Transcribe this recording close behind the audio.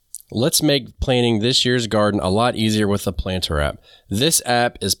Let's make planting this year's garden a lot easier with the Planter app. This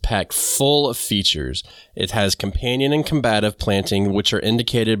app is packed full of features. It has companion and combative planting, which are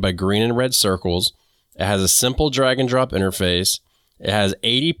indicated by green and red circles. It has a simple drag and drop interface. It has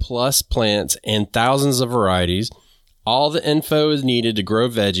 80 plus plants and thousands of varieties. All the info is needed to grow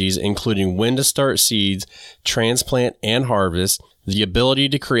veggies, including when to start seeds, transplant, and harvest, the ability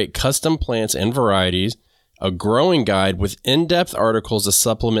to create custom plants and varieties, a growing guide with in-depth articles to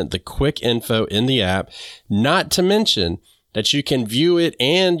supplement the quick info in the app, not to mention that you can view it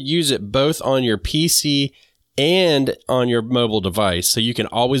and use it both on your PC and on your mobile device, so you can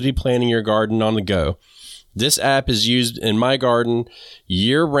always be planting your garden on the go. This app is used in my garden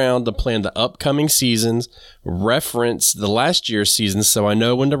year-round to plan the upcoming seasons, reference the last year's seasons so I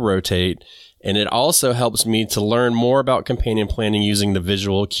know when to rotate, and it also helps me to learn more about companion planting using the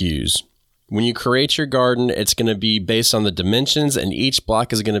visual cues. When you create your garden, it's going to be based on the dimensions, and each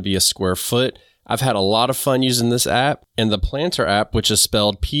block is going to be a square foot. I've had a lot of fun using this app, and the Planter app, which is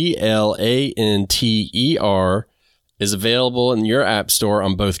spelled Planter, is available in your app store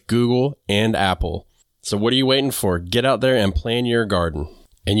on both Google and Apple. So what are you waiting for? Get out there and plan your garden,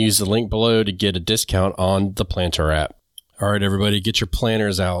 and use the link below to get a discount on the Planter app. All right, everybody, get your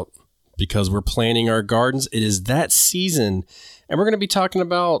planters out because we're planting our gardens. It is that season, and we're going to be talking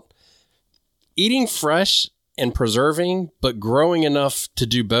about eating fresh and preserving, but growing enough to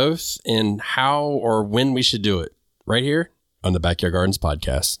do both, and how or when we should do it, right here on the Backyard Gardens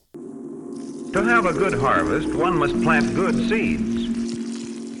podcast. To have a good harvest, one must plant good seeds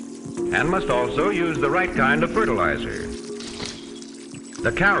and must also use the right kind of fertilizer.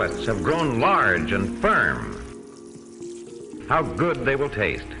 The carrots have grown large and firm. How good they will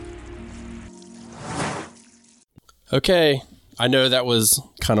taste. Okay. I know that was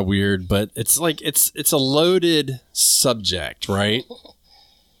kind of weird, but it's like it's a loaded subject, right?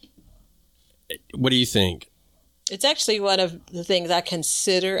 What do you think? It's actually one of the things I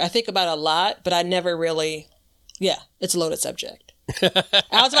consider. I think about a lot, but I never really. Yeah, it's a loaded subject.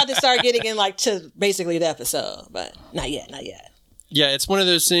 I was about to start getting in to basically the episode, but not yet. Yeah, it's one of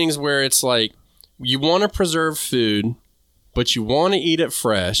those things where it's like you want to preserve food, but you want to eat it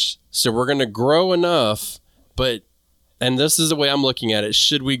fresh. So we're going to grow enough, but. And this is the way I'm looking at it.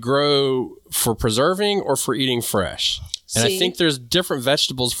 Should we grow for preserving or for eating fresh? And I think there's different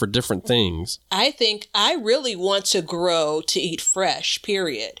vegetables for different things. I think I really want to grow to eat fresh,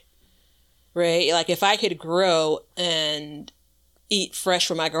 period. Right? Like if I could grow and eat fresh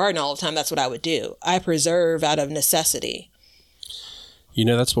from my garden all the time, that's what I would do. I preserve out of necessity. You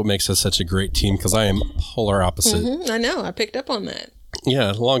know, that's what makes us such a great team because I am polar opposite. Mm-hmm, I know. I picked up on that.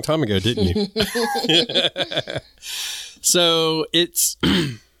 Yeah, a long time ago, didn't you? So it's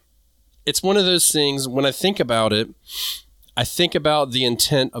one of those things, when I think about it, I think about the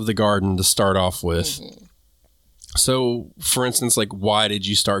intent of the garden to start off with. Mm-hmm. So, for instance, why did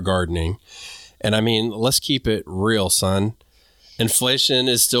you start gardening? And I mean, let's keep it real, son. Inflation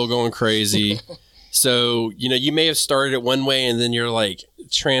is still going crazy. So, you may have started it one way and then you're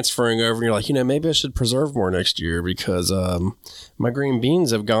transferring over and you're maybe I should preserve more next year because my green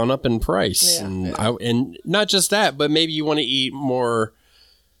beans have gone up in price. Yeah, and not just that, but maybe you want to eat more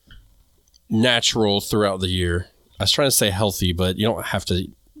natural throughout the year. I was trying to say healthy, but you don't have to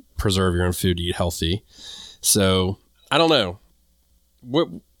preserve your own food to eat healthy. So, I don't know.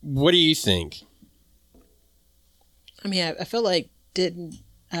 What do you think? I mean, I feel like, didn't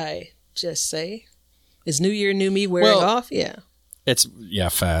I just say... Is New Year, New Me wearing off? Yeah. It's,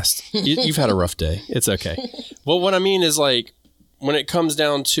 fast. You've had a rough day. It's okay. Well, what I mean is when it comes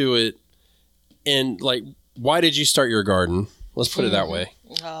down to it and why did you start your garden? Let's put it that way.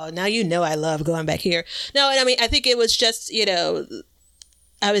 Oh, now I love going back here. No, and I mean, I think it was just,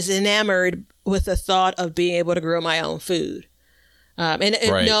 I was enamored with the thought of being able to grow my own food.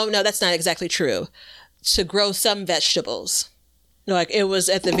 Right. No, that's not exactly true. To grow some vegetables. It was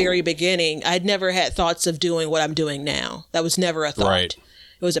at the very beginning. I'd never had thoughts of doing what I'm doing now. That was never a thought. Right.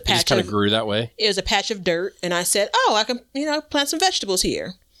 It was a patch. It just kind of grew that way. It was a patch of dirt, and I said, "Oh, I can, plant some vegetables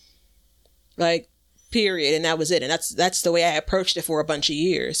here." Period, and that was it. And that's the way I approached it for a bunch of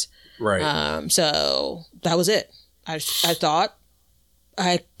years. Right. So that was it. I thought,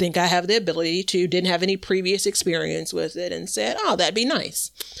 I think I have the ability to. Didn't have any previous experience with it, and said, "Oh, that'd be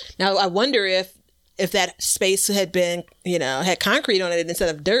nice." Now I wonder if that space had been, had concrete on it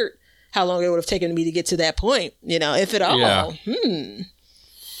instead of dirt, how long it would have taken me to get to that point, if at all. Yeah.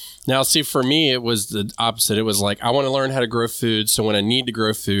 Now, see, for me, it was the opposite. It was I want to learn how to grow food. So when I need to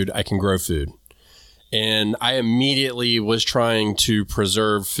grow food, I can grow food. And I immediately was trying to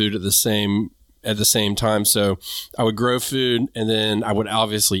preserve food at the same at the same time. So I would grow food and then I would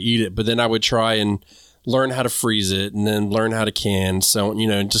obviously eat it, but then I would try and learn how to freeze it and then learn how to can. So,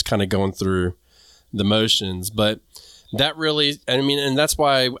 just kind of going through the motions. But that really, and that's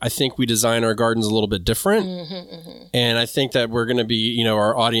why I think we design our gardens a little bit different. And I think that we're going to be,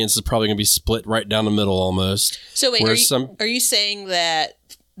 our audience is probably going to be split right down the middle almost. So wait, are you saying that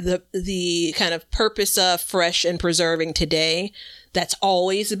the kind of purpose of fresh and preserving today, that's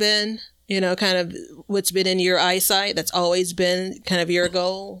always been, kind of what's been in your eyesight? That's always been kind of your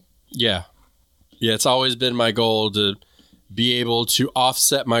goal? Yeah. Yeah, it's always been my goal to be able to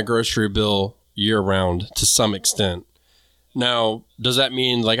offset my grocery bill year round to some extent. Now, does that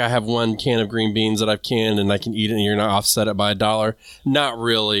mean like I have one can of green beans that I've canned and I can eat it and you're not offset it by $1? Not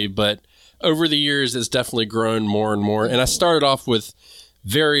really, but over the years, it's definitely grown more and more. And I started off with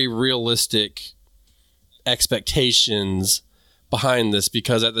very realistic expectations behind this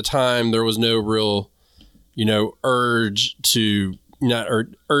because at the time there was no real,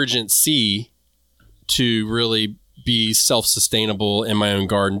 urgency to really be self-sustainable in my own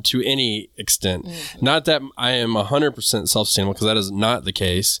garden to any extent. Not that I am 100% self-sustainable because that is not the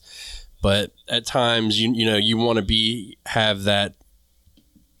case, but at times you want to have that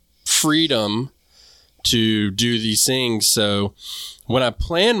freedom to do these things. So when I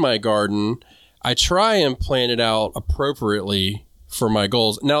plan my garden, I try and plan it out appropriately for my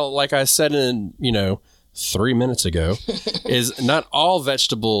goals. Now, like I said in 3 minutes ago, is not all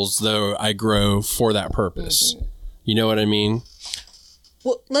vegetables though I grow for that purpose. You know what I mean?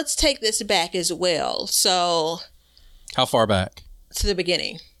 Well, let's take this back as well. So, how far back? To the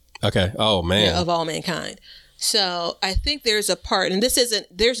beginning. Okay. Oh, man. Of all mankind. So, I think there's a part, and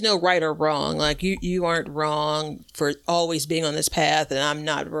there's no right or wrong. Like, you aren't wrong for always being on this path, and I'm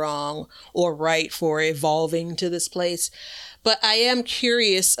not wrong or right for evolving to this place. But I am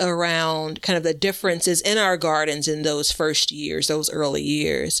curious around kind of the differences in our gardens in those first years, those early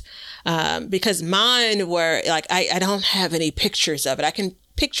years. Because mine were like, I don't have any pictures of it. I can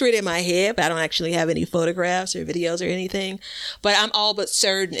picture it in my head, but I don't actually have any photographs or videos or anything. But I'm all but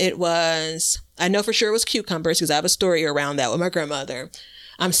certain I know for sure it was cucumbers because I have a story around that with my grandmother.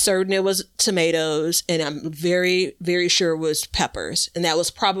 I'm certain it was tomatoes, and I'm very, very sure it was peppers. And that was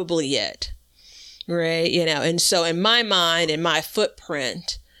probably it. Right. And so in my mind, in my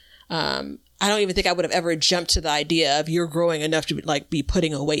footprint, I don't even think I would have ever jumped to the idea of you're growing enough to be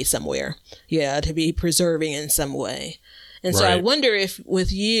putting away somewhere. Yeah. To be preserving in some way. And so I wonder if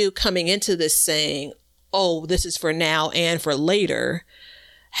with you coming into this saying, oh, this is for now and for later,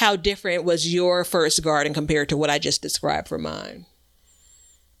 how different was your first garden compared to what I just described for mine?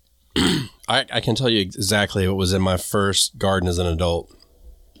 I can tell you exactly what was in my first garden as an adult.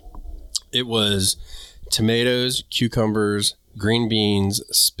 It was tomatoes, cucumbers, green beans,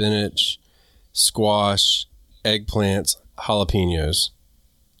 spinach, squash, eggplants, jalapenos.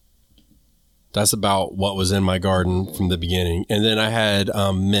 That's about what was in my garden from the beginning. And then I had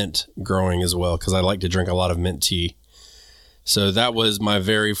mint growing as well because I like to drink a lot of mint tea. So that was my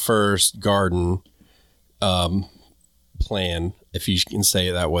very first garden plan, if you can say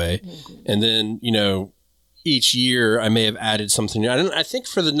it that way. And then, each year I may have added something new. I think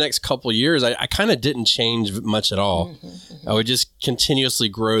for the next couple of years, I kind of didn't change much at all. I would just continuously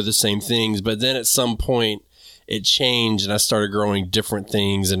grow the same things. But then at some point it changed and I started growing different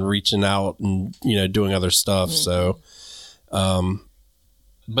things and reaching out and, doing other stuff. So,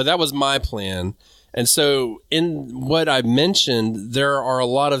 but that was my plan. And so in what I mentioned, there are a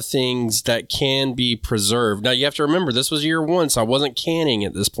lot of things that can be preserved. Now you have to remember this was year one, so I wasn't canning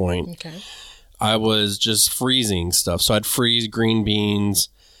at this point. Okay. I was just freezing stuff. So I'd freeze green beans.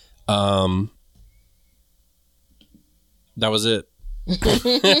 That was it.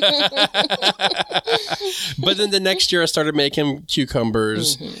 But then the next year I started making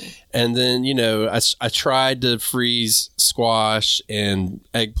cucumbers. And then, I tried to freeze squash and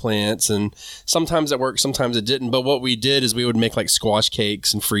eggplants. And sometimes it worked, sometimes it didn't. But what we did is we would make like squash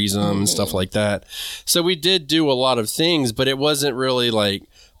cakes and freeze them and stuff like that. So we did do a lot of things, but it wasn't really like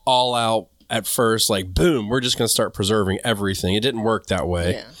all out. At first, like, boom, we're just going to start preserving everything. It didn't work that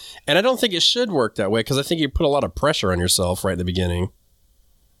way. Yeah. And I don't think it should work that way because I think you put a lot of pressure on yourself right at the beginning.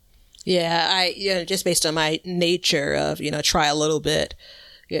 Yeah, just based on my nature of, try a little bit,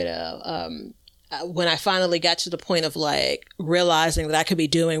 when I finally got to the point of like realizing that I could be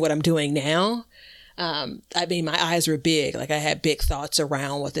doing what I'm doing now, my eyes were big. Like I had big thoughts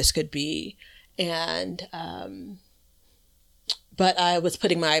around what this could be. And, but I was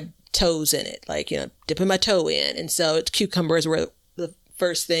putting my toes in it, like, dipping my toe in. And so cucumbers were the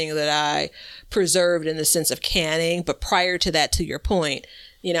first thing that I preserved in the sense of canning. But prior to that, to your point,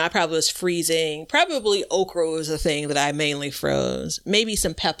 I probably was freezing. Probably okra was a thing that I mainly froze. Maybe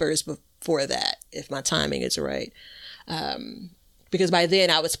some peppers before that, if my timing is right. Because by then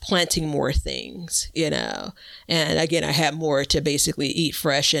I was planting more things, and again, I had more to basically eat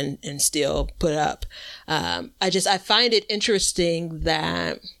fresh and still put up. I find it interesting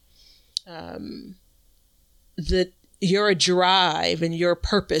that your drive and your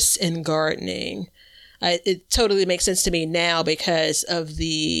purpose in gardening, it totally makes sense to me now because of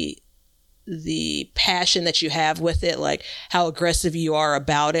the passion that you have with it, like how aggressive you are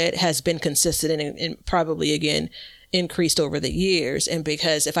about it has been consistent and probably, again, increased over the years. And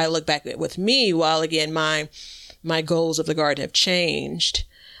because if I look back with me, while again, my goals of the garden have changed,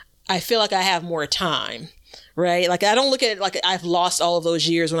 I feel like I have more time, right? Like I don't look at it like I've lost all of those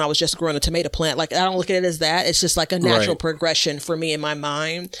years when I was just growing a tomato plant. Like I don't look at it as that. It's just like a natural progression for me in my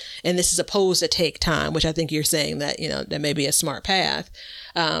mind. And this is supposed to take time, which I think you're saying that, that may be a smart path.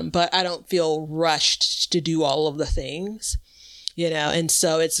 But I don't feel rushed to do all of the things. And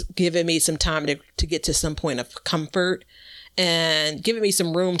so it's given me some time to get to some point of comfort and giving me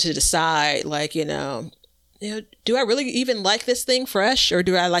some room to decide, like, do I really even like this thing fresh or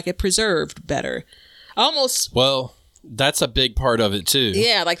do I like it preserved better? Well, that's a big part of it too.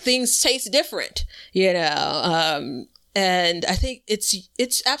 Yeah. Like things taste different, and I think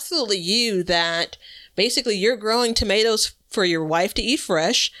it's absolutely you that basically you're growing tomatoes for your wife to eat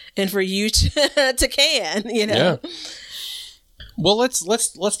fresh and for you to can, Yeah. Well,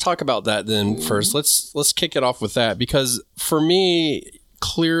 let's talk about that then first. Let's kick it off with that, because for me,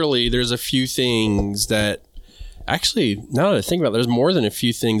 clearly there's a few things that actually, now that I think about it, there's more than a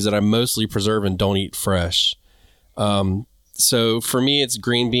few things that I mostly preserve and don't eat fresh. So for me, it's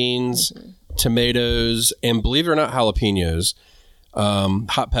green beans, tomatoes, and believe it or not, jalapenos,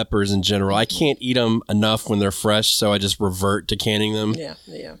 hot peppers in general. I can't eat them enough when they're fresh, so I just revert to canning them.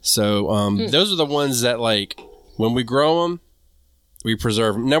 Yeah. So those are the ones that, like, when we grow them, we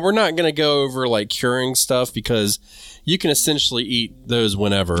preserve them. Now, we're not going to go over like curing stuff because you can essentially eat those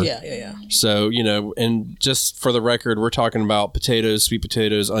whenever. Yeah. So, and just for the record, we're talking about potatoes, sweet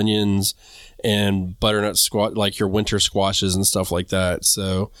potatoes, onions, and butternut squash, like your winter squashes and stuff like that.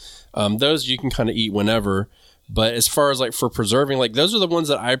 So those you can kind of eat whenever. But as far as like for preserving, like those are the ones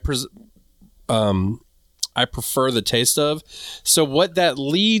that I prefer the taste of. So what that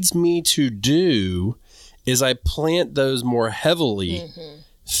leads me to do is I plant those more heavily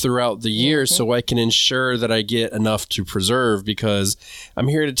throughout the year so I can ensure that I get enough to preserve, because I'm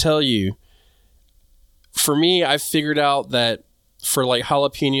here to tell you, for me, I've figured out that for like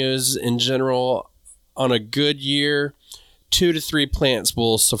jalapenos in general, on a good year, 2 to 3 plants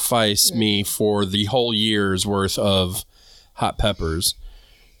will suffice me for the whole year's worth of hot peppers.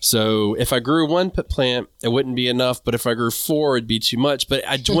 So if I grew 1 plant, it wouldn't be enough. But if I grew 4, it'd be too much. But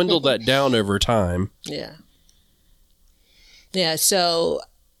I dwindled that down over time. Yeah. So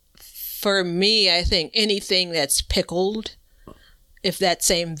for me, I think anything that's pickled, if that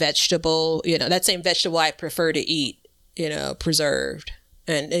same vegetable, I prefer to eat, preserved.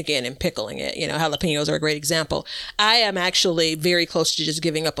 And again, in pickling it, jalapenos are a great example. I am actually very close to just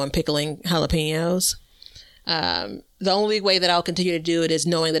giving up on pickling jalapenos. The only way that I'll continue to do it is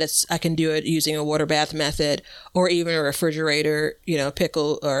knowing that I can do it using a water bath method or even a refrigerator,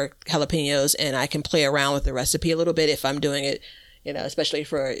 pickle or jalapenos, and I can play around with the recipe a little bit if I'm doing it, especially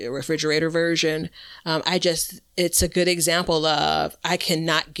for a refrigerator version. It's a good example of I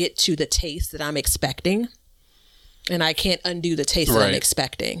cannot get to the taste that I'm expecting. And I can't undo the taste that I'm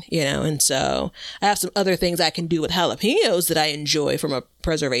expecting, and so I have some other things I can do with jalapenos that I enjoy from a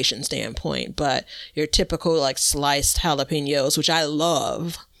preservation standpoint. But your typical like sliced jalapenos, which I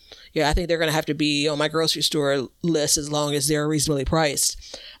love, I think they're going to have to be on my grocery store list as long as they're reasonably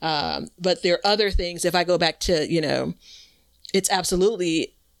priced. But there are other things. If I go back to, it's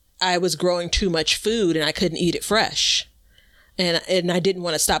absolutely, I was growing too much food and I couldn't eat it fresh, and I didn't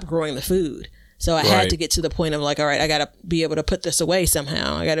want to stop growing the food. So I had to get to the point of like, all right, I got to be able to put this away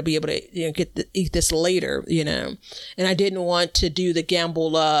somehow. I got to be able to eat this later, And I didn't want to do the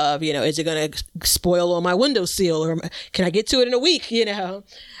gamble of, is it going to spoil on my windowsill or can I get to it in a week,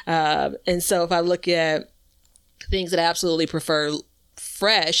 And so if I look at things that I absolutely prefer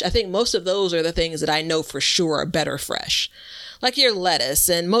fresh, I think most of those are the things that I know for sure are better fresh. Like your lettuce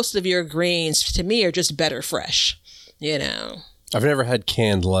and most of your greens to me are just better fresh, I've never had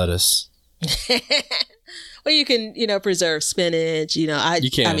canned lettuce. Well, you can, preserve spinach, I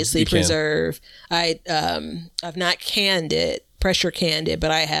obviously preserve. I've not pressure canned it, but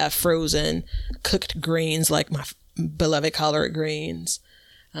I have frozen cooked greens like my beloved collard greens.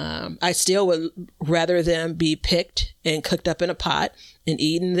 I still would rather them be picked and cooked up in a pot and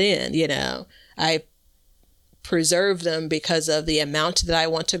eaten then, I preserve them because of the amount that I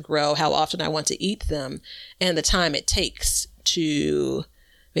want to grow, how often I want to eat them, and the time it takes to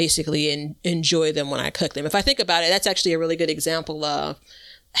basically enjoy them when I cook them. If I think about it, that's actually a really good example of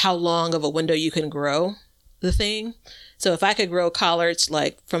how long of a window you can grow the thing. So if I could grow collards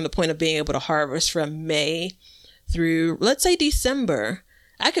like from the point of being able to harvest from May through, let's say, December,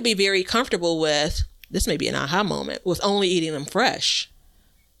 I could be very comfortable with, this may be an aha moment, with only eating them fresh.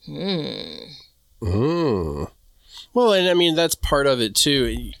 Well, and I mean, that's part of it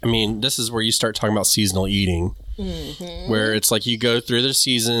too. I mean, this is where you start talking about seasonal eating, where it's like you go through the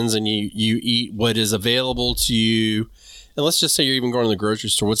seasons and you eat what is available to you. And let's just say you're even going to the grocery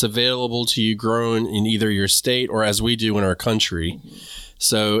store, what's available to you grown in either your state or as we do in our country.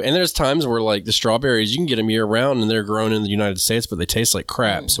 So, and there's times where like the strawberries, you can get them year round and they're grown in the United States, but they taste like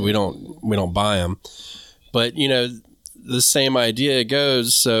crap. So we don't buy them. But, the same idea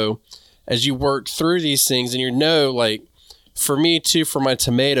goes. So as you work through these things and like for me too, for my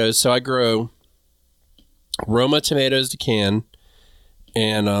tomatoes, so I grow Roma tomatoes to can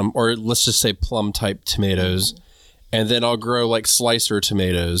and, or let's just say plum type tomatoes. And then I'll grow like slicer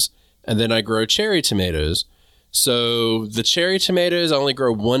tomatoes and then I grow cherry tomatoes. So the cherry tomatoes, I only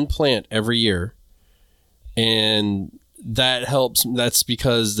grow one plant every year. And that helps. That's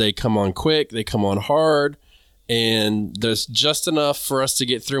because they come on quick, they come on hard, and there's just enough for us to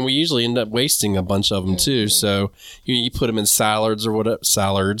get through. And we usually end up wasting a bunch of them too. So you put them in salads or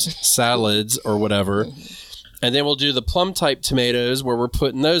whatever. And then we'll do the plum type tomatoes where we're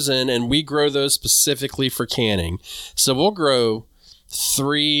putting those in and we grow those specifically for canning. So we'll grow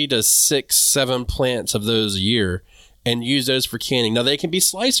 3 to 6, 7 plants of those a year and use those for canning. Now they can be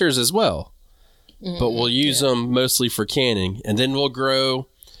slicers as well, but we'll use them mostly for canning. And then we'll grow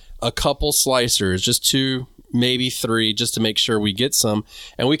a couple slicers, just 2, maybe 3, just to make sure we get some.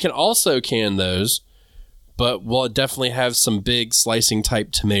 And we can also can those, but we'll definitely have some big slicing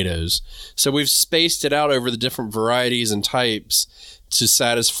type tomatoes. So we've spaced it out over the different varieties and types to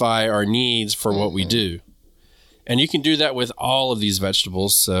satisfy our needs for what we do. And you can do that with all of these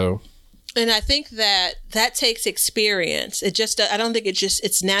vegetables. So, and I think that takes experience. I don't think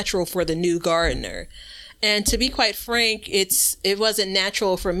it's natural for the new gardener. And to be quite frank, it wasn't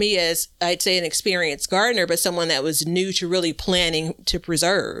natural for me as, I'd say, an experienced gardener, but someone that was new to really planning to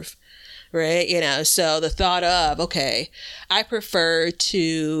preserve. Right. So the thought of, okay, I prefer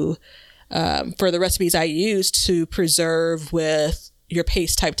to, for the recipes I use, to preserve with your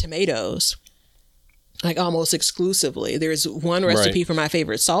paste type tomatoes, like almost exclusively. There's one recipe for my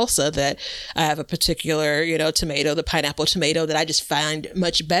favorite salsa that I have a particular, tomato, the pineapple tomato, that I just find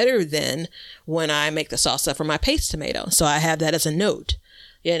much better than when I make the salsa for my paste tomato. So I have that as a note,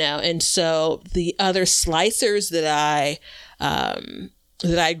 and so the other slicers that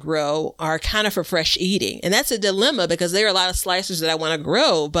I grow are kind of for fresh eating. And that's a dilemma because there are a lot of slicers that I want to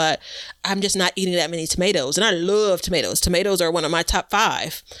grow, but I'm just not eating that many tomatoes. And I love tomatoes. Tomatoes are one of my top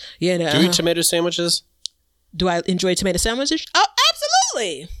 5, Do you eat tomato sandwiches? Do I enjoy tomato sandwiches? Oh,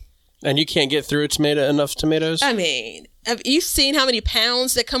 absolutely. And you can't get through enough tomatoes? I mean, have you seen how many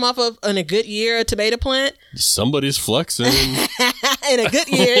pounds that come off of in a good year a tomato plant? Somebody's flexing. in a good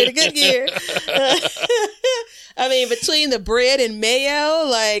year. I mean, between the bread and mayo,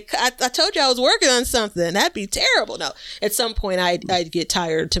 like I told you I was working on something. That'd be terrible. No, at some point I'd get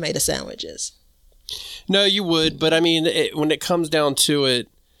tired of tomato sandwiches. No, you would. But I mean, when it comes down to it,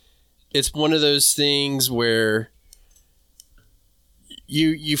 it's one of those things where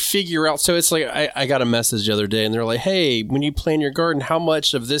you figure out. So it's like I got a message the other day and they're like, hey, when you plant your garden, how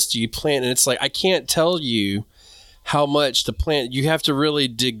much of this do you plant? And it's like, I can't tell you how much to plant. You have to really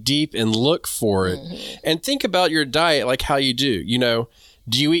dig deep and look for it and think about your diet, like how you do.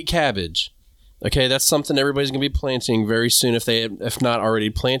 Do you eat cabbage? Okay, that's something everybody's going to be planting very soon if not already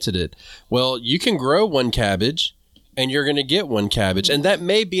planted it. Well, you can grow one cabbage and you're going to get one cabbage, and that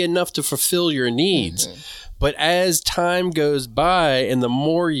may be enough to fulfill your needs. But as time goes by and the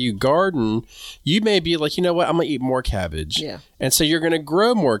more you garden, you may be like, you know what, I'm going to eat more cabbage. Yeah. And so you're going to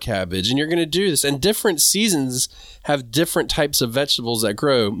grow more cabbage and you're going to do this. And different seasons have different types of vegetables that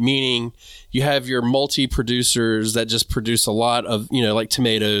grow, meaning you have your multi-producers that just produce a lot of, like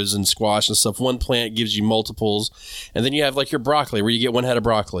tomatoes and squash and stuff. One plant gives you multiples. And then you have like your broccoli where you get one head of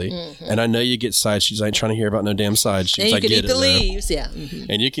broccoli. And I know you get side shoots. I ain't trying to hear about no damn side shoots. And you can eat the leaves. Yeah.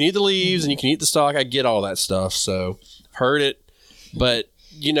 And you can eat the leaves and you can eat the stalk. I get all that stuff. So heard it. But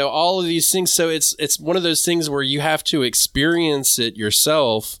all of these things. So it's one of those things where you have to experience it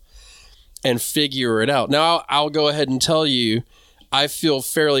yourself and figure it out. Now, I'll go ahead and tell you, I feel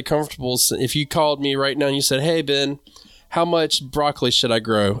fairly comfortable. If you called me right now and you said, hey, Ben, how much broccoli should I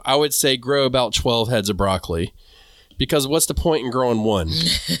grow? I would say grow about 12 heads of broccoli. Because what's the point in growing one?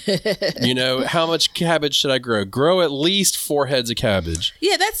 How much cabbage should I grow? Grow at least 4 heads of cabbage.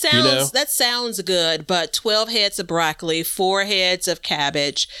 Yeah, that sounds good. But 12 heads of broccoli, 4 heads of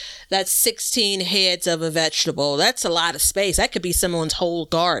cabbage, that's 16 heads of a vegetable. That's a lot of space. That could be someone's whole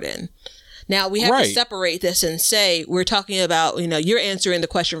garden. Now, we have to separate this and say, we're talking about, you're answering the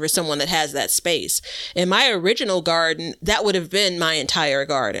question for someone that has that space. In my original garden, that would have been my entire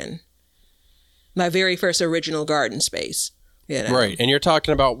garden. My very first original garden space. Right. And you're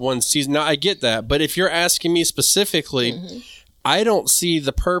talking about one season. Now, I get that. But if you're asking me specifically, I don't see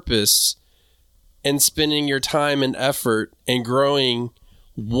the purpose in spending your time and effort in growing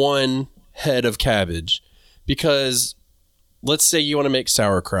 1 head of cabbage. Because let's say you want to make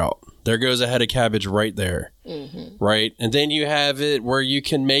sauerkraut. There goes a head of cabbage right there. Right. And then you have it where you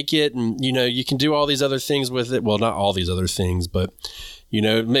can make it and, you can do all these other things with it. Well, not all these other things, but...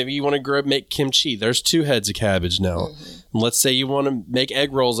 maybe you want to make kimchi. There's 2 heads of cabbage now. And let's say you want to make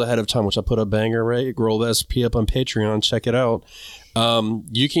egg rolls ahead of time, which I put a banger egg roll recipe up on Patreon. Check it out.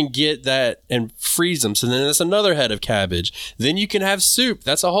 You can get that and freeze them. So then that's another head of cabbage. Then you can have soup.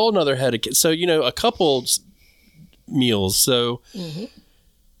 That's a whole nother head of so a couple meals. So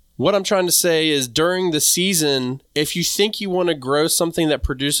what I'm trying to say is during the season, if you think you want to grow something that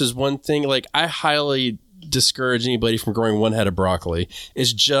produces one thing, like I highly discourage anybody from growing 1 head of broccoli.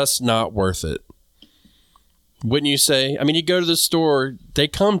 It's just not worth it. Wouldn't you say? I mean, you go to the store, they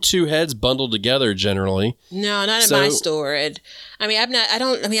come 2 heads bundled together generally. No, not in my store. I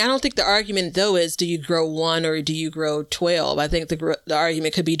don't think the argument though is do you grow 1 or do you grow 12? I think the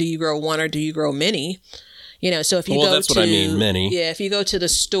argument could be do you grow 1 or do you grow many? So if you go that's what I mean, many. Yeah, if you go to the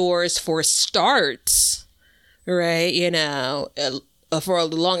stores for starts, right, for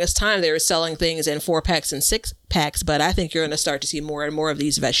the longest time, they were selling things in 4-packs and 6-packs, but I think you're going to start to see more and more of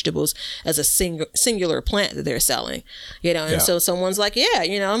these vegetables as a singular plant that they're selling, and so someone's like,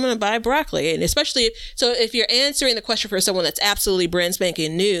 I'm going to buy broccoli. And especially, so if you're answering the question for someone that's absolutely brand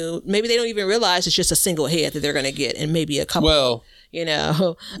spanking new, maybe they don't even realize it's just a single head that they're going to get and maybe a couple,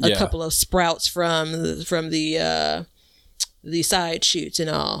 couple of sprouts from the side shoots and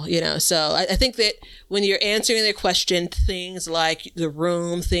all, So I think that when you're answering the question, things like the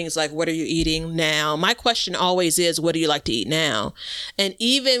room, things like what are you eating now? My question always is, what do you like to eat now? And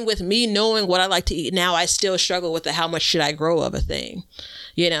even with me knowing what I like to eat now, I still struggle with the how much should I grow of a thing,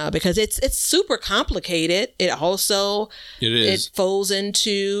 because it's super complicated. It also, it folds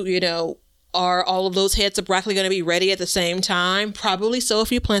into, are all of those heads of broccoli going to be ready at the same time? Probably so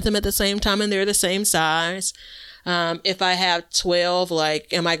if you plant them at the same time and they're the same size. If I have 12,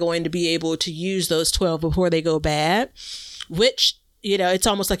 am I going to be able to use those 12 before they go bad? Which, it's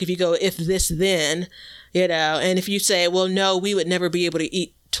almost like if you go, if this, then, and if you say, well, no, we would never be able to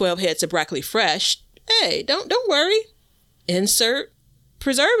eat 12 heads of broccoli fresh. Hey, don't worry. Insert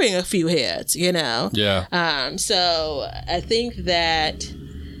preserving a few heads, Yeah. So I think that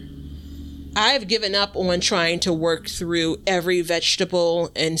I've given up on trying to work through every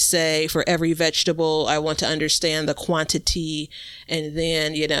vegetable and say for every vegetable, I want to understand the quantity and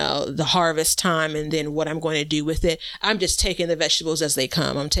then, the harvest time and then what I'm going to do with it. I'm just taking the vegetables as they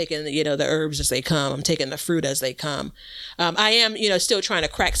come. I'm taking, the herbs as they come. I'm taking the fruit as they come. I am, still trying to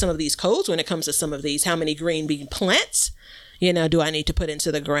crack some of these codes when it comes to some of these. How many green bean plants, do I need to put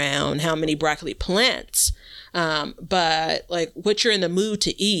into the ground? How many broccoli plants? But what you're in the mood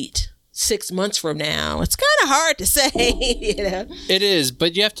to eat 6 months from now, it's kind of hard to say. It is,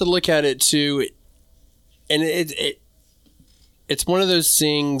 but you have to look at it too, and it's one of those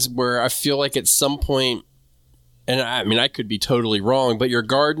things where I feel like at some point, and I mean I could be totally wrong, but you're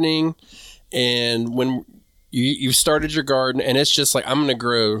gardening, and when you started your garden, and it's just like I'm going to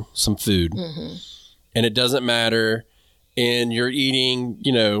grow some food, and it doesn't matter, and you're eating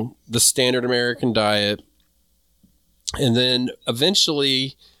the standard American diet, and then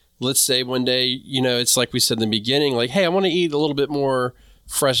eventually, let's say one day, it's like we said in the beginning, like, hey, I want to eat a little bit more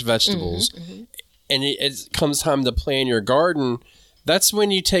fresh vegetables. And it comes time to plan your garden. That's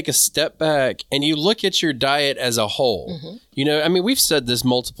when you take a step back and you look at your diet as a whole. I mean, we've said this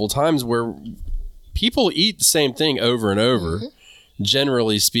multiple times where people eat the same thing over and over,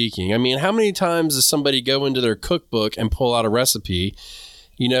 generally speaking. I mean, how many times does somebody go into their cookbook and pull out a recipe?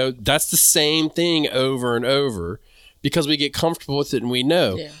 That's the same thing over and over. Because we get comfortable with it and we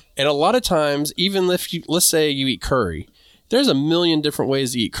know. Yeah. And a lot of times, even if let's say you eat curry, there's a million different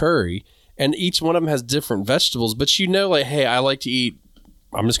ways to eat curry. And each one of them has different vegetables. But hey, I like to eat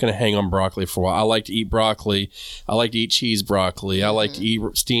I'm just going to hang on broccoli for a while. I like to eat broccoli. I like to eat cheese broccoli. I like to eat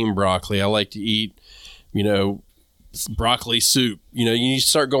steamed broccoli. I like to eat, broccoli soup. You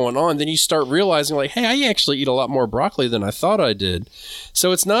start going on, then you start realizing like, hey, I actually eat a lot more broccoli than I thought I did.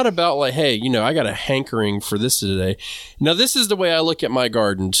 So it's not about like, hey, I got a hankering for this today. Now, this is the way I look at my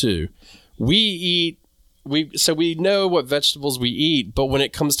garden too. We know what vegetables we eat, but when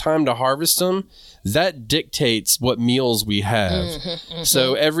it comes time to harvest them, that dictates what meals we have.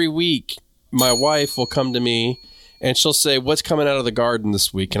 So every week, my wife will come to me and she'll say, what's coming out of the garden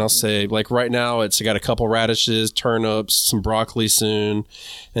this week? And I'll say, like right now, it's got a couple radishes, turnips, some broccoli soon.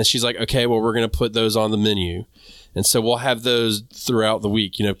 And she's like, okay, well, we're going to put those on the menu. And so we'll have those throughout the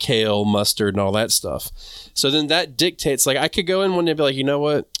week, kale, mustard, and all that stuff. So then that dictates, like I could go in one day and be like, you know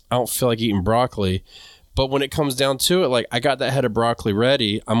what? I don't feel like eating broccoli. But when it comes down to it, like I got that head of broccoli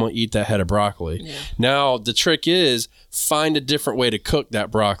ready, I'm going to eat that head of broccoli. Yeah. Now, the trick is find a different way to cook that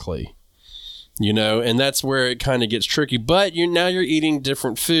broccoli, and that's where it kind of gets tricky. But now you're eating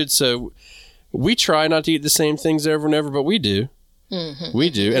different food. So we try not to eat the same things over and over, but we do. We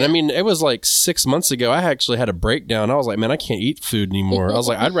do. And I mean, it was like 6 months ago, I actually had a breakdown. I was like, man, I can't eat food anymore. I was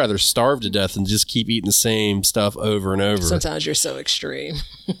like, I'd rather starve to death than just keep eating the same stuff over and over. Sometimes you're so extreme.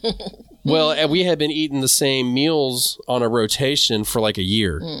 Well, we had been eating the same meals on a rotation for like a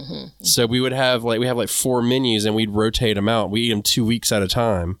year. So we would have we have 4 menus and we'd rotate them out. We eat them 2 weeks at a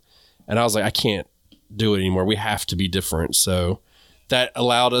time. And I was like, I can't do it anymore. We have to be different. So that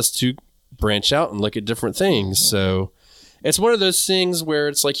allowed us to branch out and look at different things. So it's one of those things where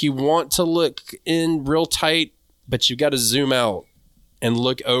it's like you want to look in real tight, but you got to zoom out and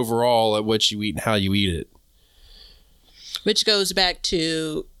look overall at what you eat and how you eat it. Which goes back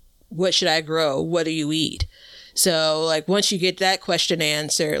to, what should I grow? What do you eat? So like once you get that question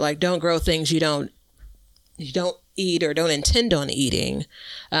answered, like don't grow things you don't eat or don't intend on eating,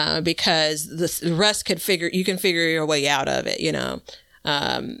 because the rest you can figure your way out of it.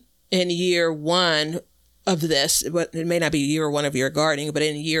 In year one of this, it may not be year one of your gardening, but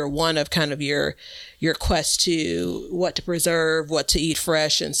in year one of kind of your quest to what to preserve, what to eat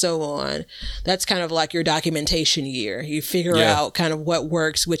fresh, and so on, that's kind of like your documentation year. You figure out kind of what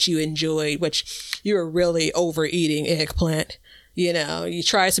works, which you enjoy, which you are really overeating eggplant. You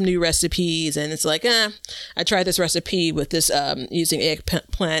try some new recipes and it's like, I tried this recipe with this using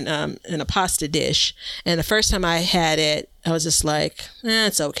eggplant in a pasta dish. And the first time I had it, I was just like,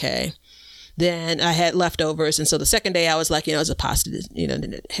 it's okay. Then I had leftovers. And so the second day I was like, it was a pasta, and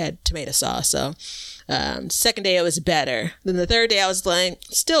it had tomato sauce. So second day it was better. Then the third day I was like,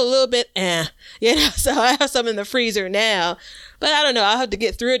 still a little bit, so I have some in the freezer now. But I don't know. I'll have to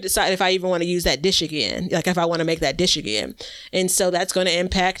get through it, decide if I even want to use that dish again, like if I want to make that dish again. And so that's going to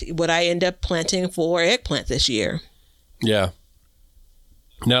impact what I end up planting for eggplant this year. Yeah.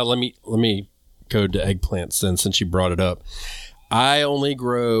 Now let me go to eggplants then, since you brought it up. I only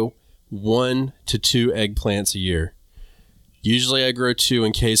grow 1 to 2 eggplants a year. Usually I grow 2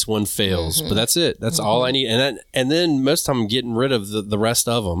 in case one fails, but that's it. That's all I need. And then most of the time I'm getting rid of the rest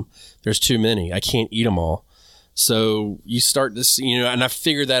of them. There's too many. I can't eat them all. So you start to see, and I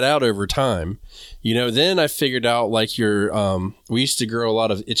figured that out over time. Then I figured out like we used to grow a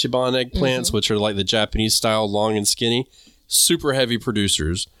lot of Ichiban eggplants, which are like the Japanese style, long and skinny, super heavy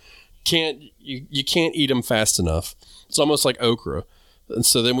producers. You can't eat them fast enough. It's almost like okra. And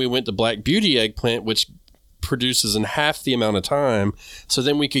so then we went to Black Beauty eggplant, which produces in half the amount of time. So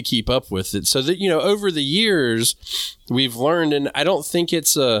then we could keep up with it. So that, over the years we've learned, and I don't think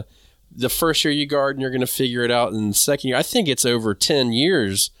it's the first year you garden, you're going to figure it out in the second year. I think it's over 10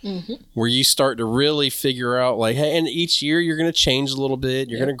 years where you start to really figure out like, hey, and each year you're going to change a little bit.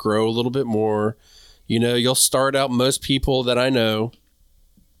 You're going to grow a little bit more. You'll start out, most people that I know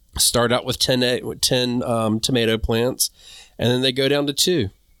start out with 10 tomato plants, and then they go down to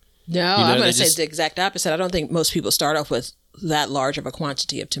 2. No, I'm going to say the exact opposite. I don't think most people start off with that large of a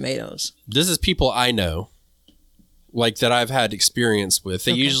quantity of tomatoes. This is people I know, like that I've had experience with.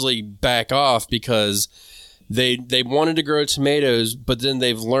 They usually back off because they wanted to grow tomatoes, but then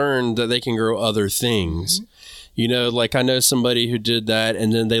they've learned that they can grow other things. Like I know somebody who did that,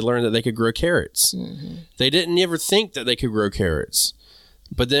 and then they learned that they could grow carrots. They didn't ever think that they could grow carrots.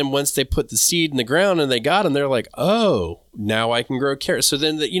 But then once they put the seed in the ground and they got them, they're like, oh, now I can grow carrots. So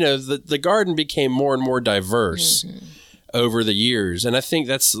then, the garden became more and more diverse over the years. And I think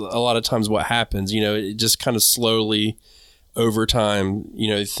that's a lot of times what happens. It just kind of slowly over time,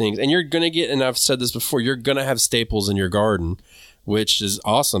 things. And you're going to get, and I've said this before, you're going to have staples in your garden, which is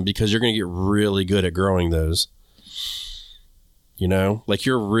awesome because you're going to get really good at growing those. Like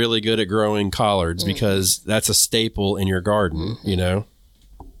you're really good at growing collards because that's a staple in your garden,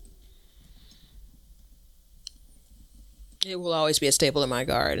 It will always be a staple in my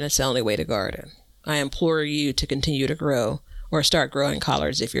garden. It's the only way to garden. I implore you to continue to grow or start growing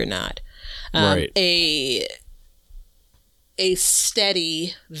collards if you're not. Right. A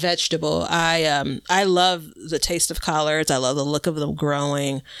steady vegetable. I love the taste of collards. I love the look of them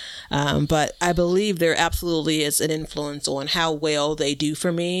growing. But I believe there absolutely is an influence on how well they do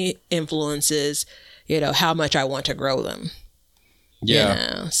for me, influences, how much I want to grow them.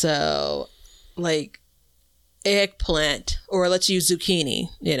 Yeah. So like eggplant, or let's use zucchini,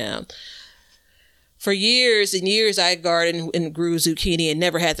 For years and years, I gardened and grew zucchini and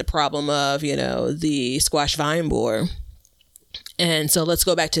never had the problem of, the squash vine borer. And so let's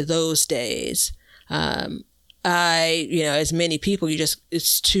go back to those days. As many people,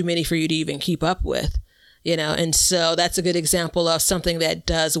 it's too many for you to even keep up with, and so that's a good example of something that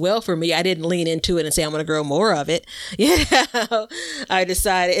does well for me. I didn't lean into it and say, I'm going to grow more of it. I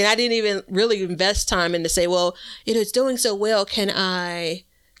decided, and I didn't even really invest time in to say, well, it's doing so well. Can I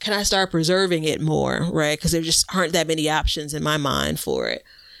start preserving it more? Right. Because there just aren't that many options in my mind for it.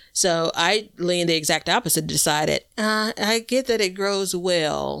 So I leaned the exact opposite, decided, I get that it grows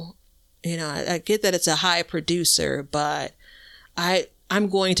well. I get that it's a high producer, but I'm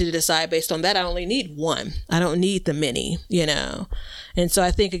going to decide based on that. I only need one. I don't need the many, And so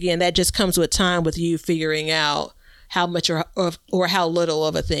I think, again, that just comes with time, with you figuring out how much or how little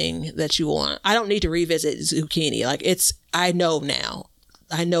of a thing that you want. I don't need to revisit zucchini. I know now.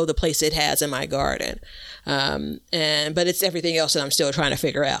 I know the place it has in my garden. But it's everything else that I'm still trying to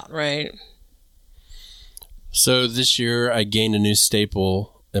figure out, right? So this year I gained a new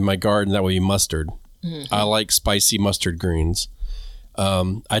staple in my garden, that would be mustard. Mm-hmm. I like spicy mustard greens.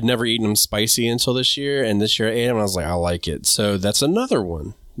 I'd never eaten them spicy until this year, and this year I ate them and I was like, I like it. So that's another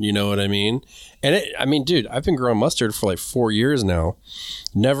one. You know what I mean? And dude, I've been growing mustard for like 4 years now.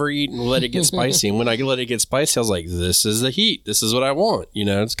 Never let it get spicy. And when I let it get spicy, I was like, this is the heat. This is what I want.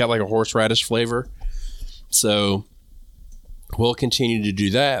 It's got like a horseradish flavor. So we'll continue to do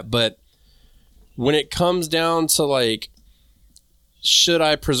that. But when it comes down to like, should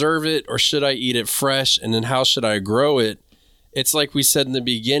I preserve it or should I eat it fresh? And then how should I grow it? It's like we said in the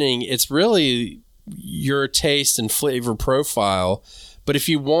beginning, it's really your taste and flavor profile. But if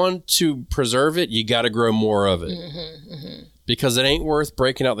you want to preserve it, you got to grow more of it, because it ain't worth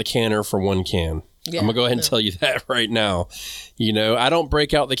breaking out the canner for one can. Yeah, I'm going to go ahead and tell you that right now. I don't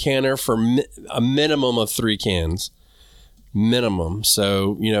break out the canner for a minimum of 3 cans. Minimum.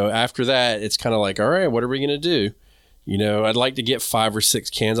 So, after that, it's kind of like, all right, what are we going to do? I'd like to get 5 or 6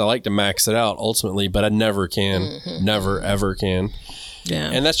 cans. I like to max it out ultimately, but I never can. Never, ever can.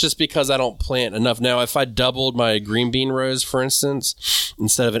 Yeah. And that's just because I don't plant enough. Now, if I doubled my green bean rows, for instance,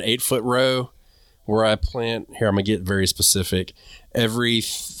 instead of an 8-foot row where I plant, here, I'm going to get very specific, every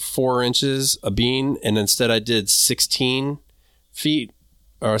 4 inches a bean, and instead I did 16 feet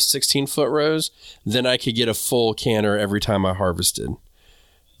or 16-foot rows, then I could get a full canner every time I harvested.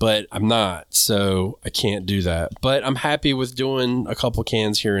 But I'm not, so I can't do that. But I'm happy with doing a couple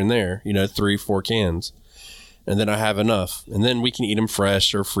cans here and there, 3, 4 cans. And then I have enough. And then we can eat them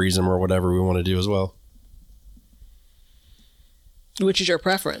fresh or freeze them or whatever we want to do as well. Which is your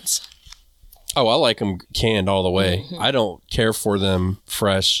preference? Oh, I like them canned all the way. Mm-hmm. I don't care for them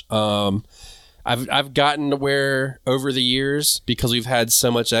fresh. I've gotten to where over the years, because we've had so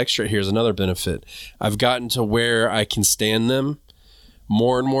much extra, here's another benefit. I've gotten to where I can stand them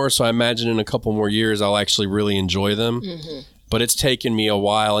more and more. So I imagine in a couple more years, I'll actually really enjoy them. Mm-hmm. But it's taken me a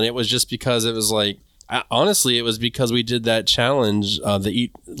while. And it was just because it was like, honestly, it was because we did that challenge, the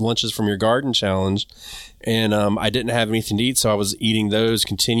Eat Lunches from Your Garden challenge, and I didn't have anything to eat, so I was eating those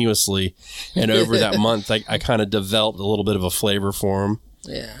continuously. And over that month, I kind of developed a little bit of a flavor for them.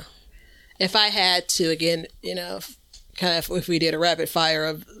 Yeah. If I had to, again, kind of if we did a rapid fire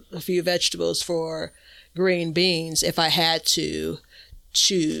of a few vegetables for green beans, if I had to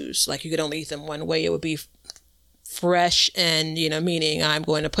choose, like you could only eat them one way, it would be fresh and, meaning I'm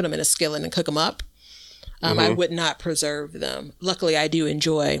going to put them in a skillet and cook them up. I would not preserve them. Luckily, I do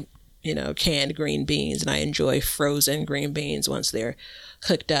enjoy, canned green beans, and I enjoy frozen green beans once they're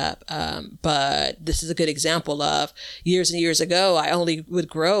cooked up. But this is a good example of years and years ago, I only would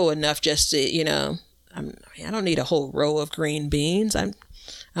grow enough just to, I don't need a whole row of green beans. I'm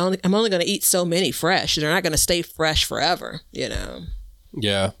only going to eat so many fresh. They're not going to stay fresh forever, Yeah.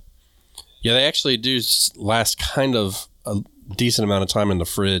 Yeah, they actually do last kind of a decent amount of time in the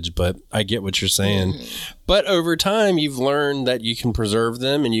fridge, but I get what you're saying. Mm-hmm. But over time, you've learned that you can preserve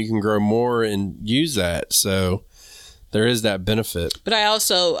them and you can grow more and use that. So there is that benefit. But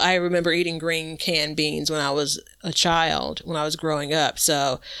I remember eating green canned beans when I was a child, when I was growing up.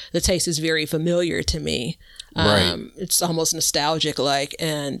 So the taste is very familiar to me. Right. It's almost nostalgic, like,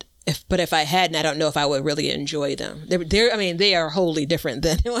 and if I hadn't, I don't know if I would really enjoy them. I mean, they are wholly different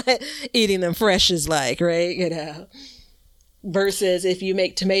than what eating them fresh is like, right? You know, versus if you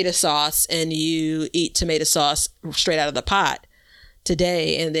make tomato sauce and you eat tomato sauce straight out of the pot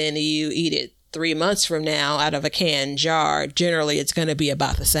today, and then you eat it 3 months from now out of a canned jar, generally it's going to be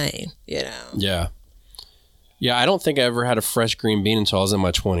about the same, you know? Yeah. Yeah, I don't think I ever had a fresh green bean until I was in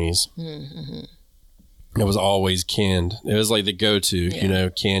my 20s. Mm-hmm. It was always canned. It was like the go-to, you know,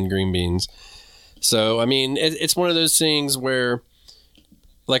 canned green beans. So, I mean, it's one of those things where,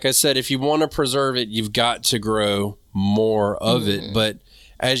 like I said, if you want to preserve it, you've got to grow more of it. But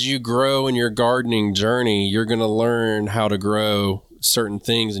as you grow in your gardening journey, you're going to learn how to grow certain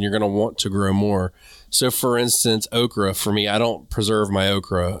things, and you're going to want to grow more. So, for instance, okra, for me, I don't preserve my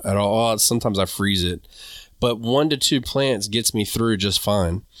okra at all. Sometimes I freeze it. But 1 to 2 plants gets me through just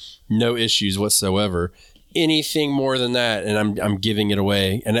fine. No issues whatsoever. Anything more than that, and I'm giving it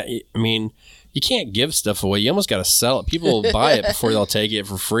away. And I mean, you can't give stuff away. You almost got to sell it. People will buy it before they'll take it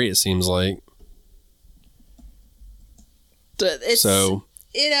for free, it seems like. So,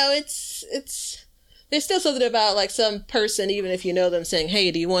 you know, it's there's still something about like some person, even if you know them, saying,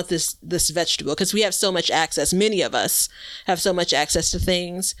 hey, do you want this vegetable? Because we have so much access. Many of us have so much access to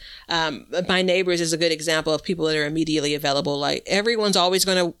things. My neighbors is a good example of people that are immediately available. Like, everyone's always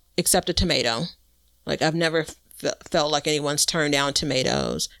going to accept a tomato. Like, I've never felt like anyone's turned down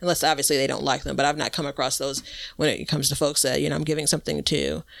tomatoes, unless obviously they don't like them, but I've not come across those when it comes to folks that, you know, I'm giving something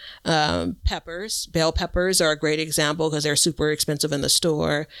to. Peppers, bell peppers are a great example because they're super expensive in the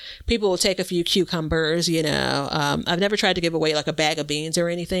store. People will take a few cucumbers, you know. I've never tried to give away like a bag of beans or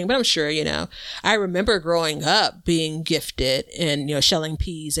anything, but I'm sure, you know, I remember growing up being gifted and, you know, shelling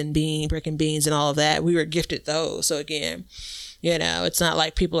peas and breaking beans and all of that. We were gifted those. So again, you know, it's not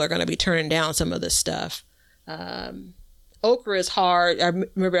like people are going to be turning down some of this stuff. Okra is hard. I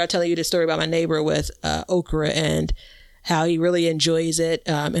remember I telling you the story about my neighbor with okra and how he really enjoys it.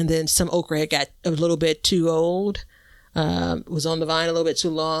 And then some okra had got a little bit too old, was on the vine a little bit too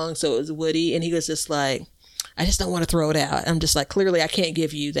long, so it was woody. And he was just like, I just don't want to throw it out. I'm just like, clearly I can't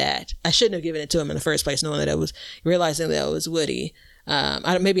give you that. I shouldn't have given it to him in the first place, knowing that realizing that it was woody.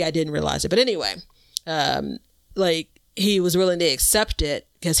 Maybe I didn't realize it, but anyway, like, he was willing to accept it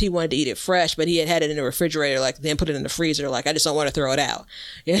because he wanted to eat it fresh, but he had it in the refrigerator, like, then put it in the freezer. Like, I just don't want to throw it out.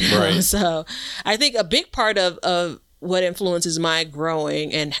 You know? Right. So I think a big part of what influences my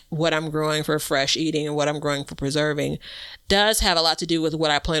growing and what I'm growing for fresh eating and what I'm growing for preserving does have a lot to do with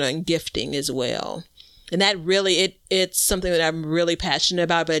what I plan on gifting as well. And that really, it's something that I'm really passionate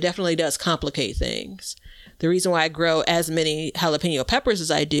about, but it definitely does complicate things. The reason why I grow as many jalapeno peppers as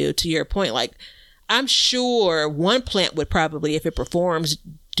I do, to your point, like, I'm sure one plant would probably, if it performs,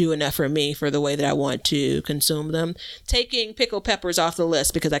 do enough for me for the way that I want to consume them. Taking pickled peppers off the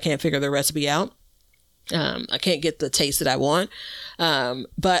list because I can't figure the recipe out. I can't get the taste that I want.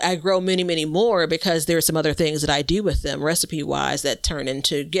 But I grow many, many more because there are some other things that I do with them recipe-wise that turn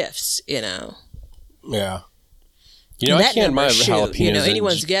into gifts, you know. Yeah. You know, I can't admire jalapenos. You know,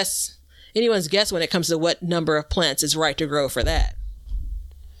 anyone's guess when it comes to what number of plants is right to grow for that.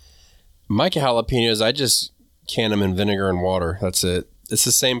 My jalapenos, I just can them in vinegar and water. That's it. It's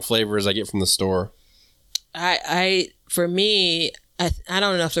the same flavor as I get from the store. For me, I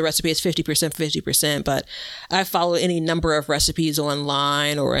don't know if the recipe is 50%, but I follow any number of recipes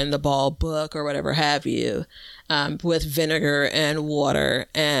online or in the Ball book or whatever have you, with vinegar and water,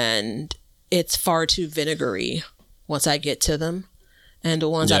 and it's far too vinegary once I get to them. And the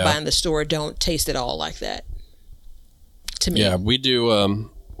ones I buy in the store don't taste at all like that, to me. Yeah, we do.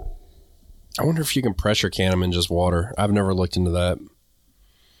 I wonder if you can pressure can them in just water. I've never looked into that.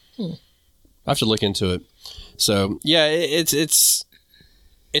 I have to look into it. So yeah, it's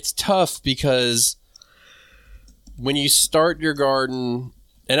tough because when you start your garden,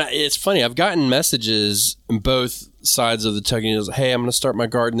 and it's funny, I've gotten messages on both sides of the Tuggy. Hey, I'm going to start my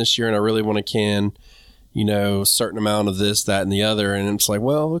garden this year, and I really want to can, you know, a certain amount of this, that, and the other. And it's like,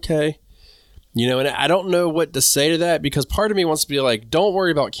 well, okay. You know, and I don't know what to say to that because part of me wants to be like, don't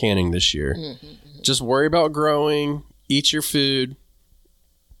worry about canning this year. Just worry about growing, eat your food,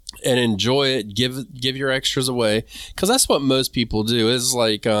 and enjoy it. Give your extras away. Because that's what most people do. It's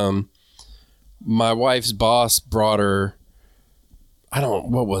like my wife's boss brought her,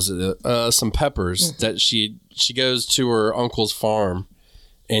 what was it? Some peppers that she goes to her uncle's farm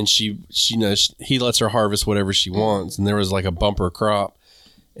and she he lets her harvest whatever she wants. And there was like a bumper crop.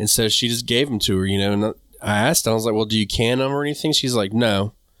 And so she just gave them to her, you know, and I asked her, I was like, well, do you can them or anything? She's like,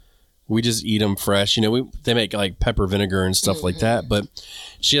 no, We just eat them fresh. They make like pepper vinegar and stuff like that, but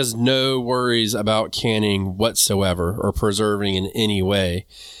she has no worries about canning whatsoever or preserving in any way.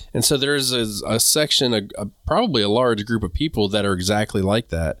 And so there's a section, probably a large group of people that are exactly like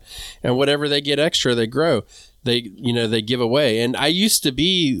that. And whatever they get extra, they grow. They give away. And I used to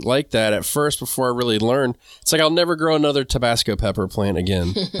be like that at first before I really learned. It's like I'll never grow another Tabasco pepper plant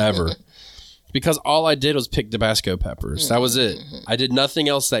again, ever. Because all I did was pick Tabasco peppers. That was it. I did nothing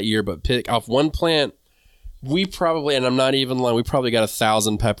else that year but pick off one plant. We probably, and I'm not even lying, we probably got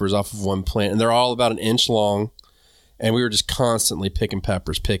 1,000 peppers off of one plant. And they're all about an inch long. And we were just constantly picking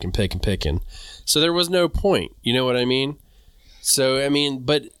peppers, picking. So there was no point. You know what I mean? So,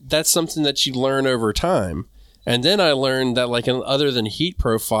 but that's something that you learn over time. And then I learned that, like, other than heat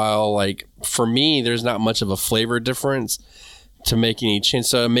profile, like, for me, there's not much of a flavor difference to make any change.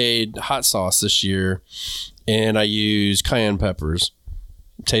 So I made hot sauce this year, and I used cayenne peppers.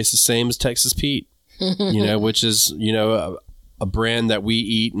 Tastes the same as Texas Pete, which is, a brand that we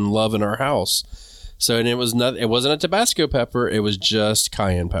eat and love in our house. So, and it wasn't a Tabasco pepper. It was just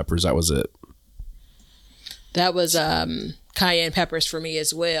cayenne peppers. That was it. That was cayenne peppers for me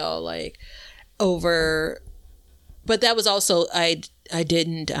as well. But that was also, I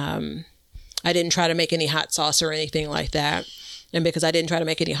didn't try to make any hot sauce or anything like that. And because I didn't try to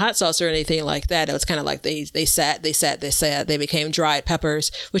make any hot sauce or anything like that, it was kind of like they became dried peppers,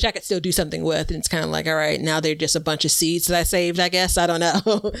 which I could still do something with. And it's kind of like, all right, now they're just a bunch of seeds that I saved, I guess. I don't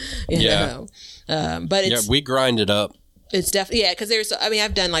know. Know. But it's, we grind it up. It's definitely, because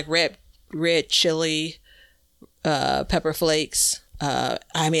I've done like red chili, pepper flakes.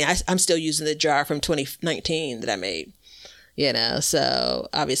 I'm still using the jar from 2019 that I made. So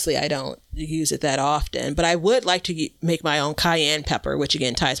obviously I don't use it that often, but I would like to make my own cayenne pepper, which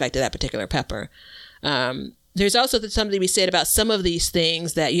again ties back to that particular pepper. There's also something to be said about some of these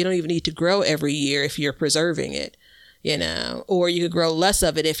things that you don't even need to grow every year if you're preserving it, or you could grow less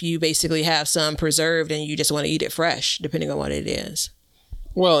of it if you basically have some preserved and you just want to eat it fresh, depending on what it is.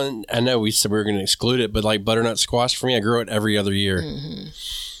 Well, and I know we said we were going to exclude it, but like butternut squash for me, I grow it every other year. Mm-hmm.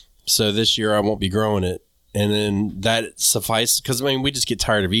 So this year I won't be growing it. And then that suffices, because we just get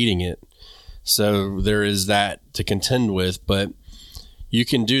tired of eating it. So there is that to contend with, but you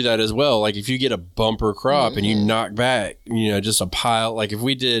can do that as well. Like if you get a bumper crop and you knock back, just a pile, like if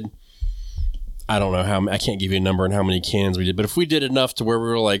we did, I don't know I can't give you a number on how many cans we did, but if we did enough to where we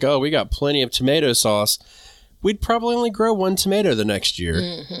were like, oh, we got plenty of tomato sauce, we'd probably only grow one tomato the next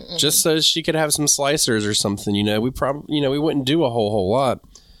year, just so she could have some slicers or something. We probably, we wouldn't do a whole lot.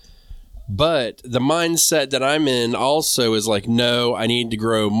 But the mindset that I'm in also is like, no, I need to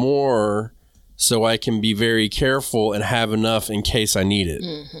grow more so I can be very careful and have enough in case I need it.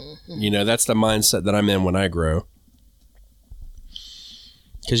 That's the mindset that I'm in when I grow.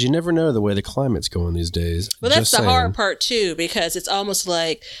 Because you never know the way the climate's going these days. Well, that's the hard part too, because it's almost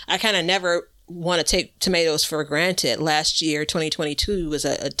like I kind of never want to take tomatoes for granted. Last year, 2022, was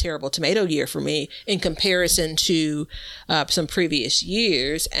a terrible tomato year for me in comparison to some previous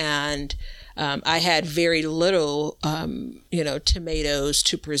years. And I had very little, tomatoes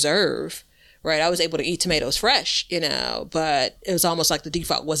to preserve. Right. I was able to eat tomatoes fresh, but it was almost like the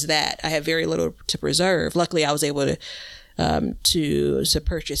default was that I had very little to preserve. Luckily, I was able to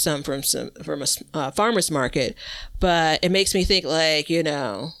purchase some from a farmer's market. But it makes me think like,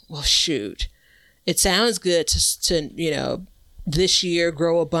 well, shoot. It sounds good to this year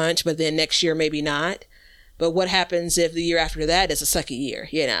grow a bunch, but then next year maybe not. But what happens if the year after that is a sucky year,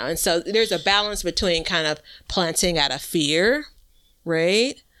 And so there's a balance between kind of planting out of fear,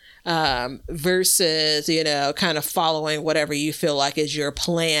 right? Versus, kind of following whatever you feel like is your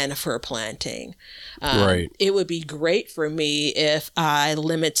plan for planting. Right. It would be great for me if I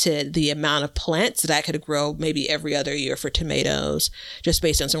limited the amount of plants that I could grow maybe every other year for tomatoes, just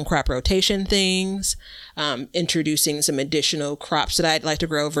based on some crop rotation things, introducing some additional crops that I'd like to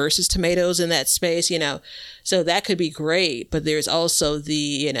grow versus tomatoes in that space, So that could be great. But there's also the,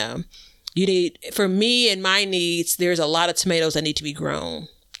 you need, for me and my needs, there's a lot of tomatoes that need to be grown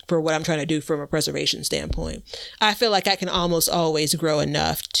for what I'm trying to do from a preservation standpoint. I feel like I can almost always grow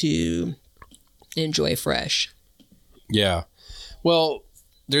enough to enjoy fresh. Yeah. Well,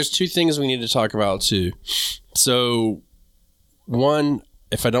 there's two things we need to talk about too. So one,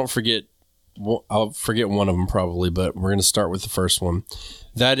 if I don't forget, I'll forget one of them probably, but we're going to start with the first one.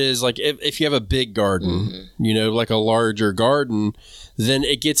 That is like, if you have a big garden, like a larger garden, then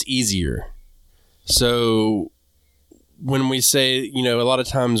it gets easier. So when we say, a lot of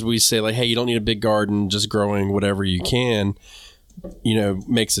times we say like, hey, you don't need a big garden, just growing whatever you can,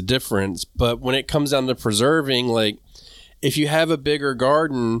 makes a difference. But when it comes down to preserving, like if you have a bigger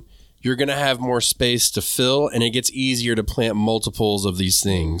garden, you're going to have more space to fill, and it gets easier to plant multiples of these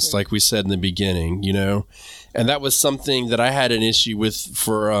things, like we said in the beginning, you know? And that was something that I had an issue with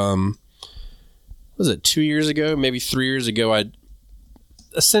for, was it 2 years ago? Maybe 3 years ago, I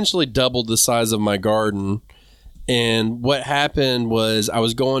essentially doubled the size of my garden. And what happened was I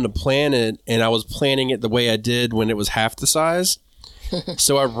was going to plant it, and I was planting it the way I did when it was half the size.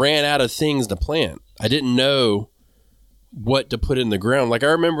 So I ran out of things to plant. I didn't know what to put in the ground. Like, I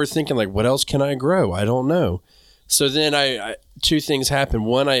remember thinking, like, what else can I grow? I don't know. So then I two things happened.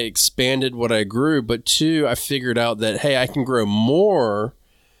 One, I expanded what I grew, but two, I figured out that, hey, I can grow more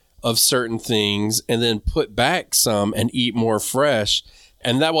of certain things and then put back some and eat more fresh.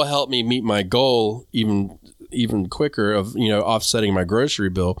 And that will help me meet my goal even quicker of, you know, offsetting my grocery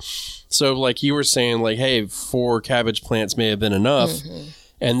bill. So like you were saying, like, hey, 4 cabbage plants may have been enough.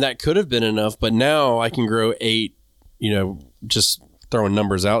 And that could have been enough, but now I can grow 8, you know, just throwing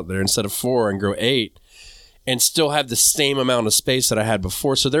numbers out there, instead of 4 and grow 8 and still have the same amount of space that I had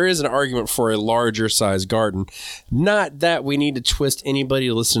before. So there is an argument for a larger size garden. Not that we need to twist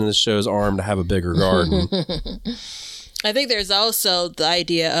anybody listening to the show's arm to have a bigger garden. I think there's also the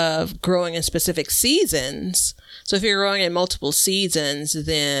idea of growing in specific seasons. So if you're growing in multiple seasons,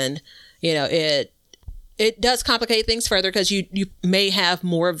 then, you know, it does complicate things further, because you may have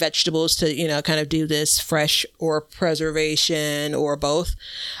more vegetables to, you know, kind of do this fresh or preservation or both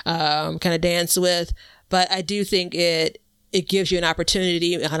kind of dance with. But I do think it gives you an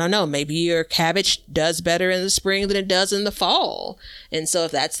opportunity. I don't know, maybe your cabbage does better in the spring than it does in the fall. And so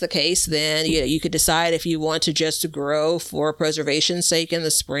if that's the case, then you could decide if you want to just grow for preservation's sake in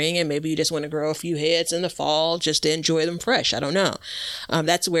the spring, and maybe you just want to grow a few heads in the fall just to enjoy them fresh. I don't know.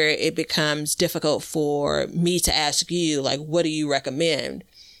 That's where it becomes difficult for me to ask you, like, what do you recommend?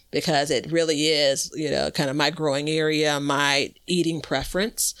 Because it really is, you know, kind of my growing area, my eating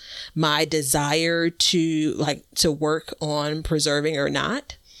preference, my desire to work on preserving or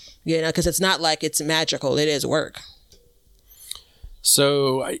not, you know, because it's not like it's magical. It is work.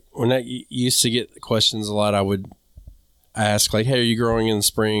 So when I used to get questions a lot, I would ask, like, hey, are you growing in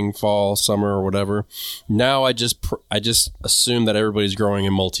spring, fall, summer, or whatever? Now I just assume that everybody's growing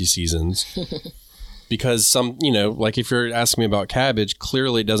in multi-seasons. Because some, you know, like if you're asking me about cabbage,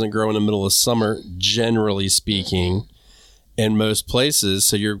 clearly it doesn't grow in the middle of summer, generally speaking, in most places.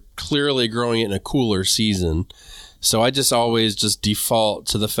 So you're clearly growing it in a cooler season. So I just always just default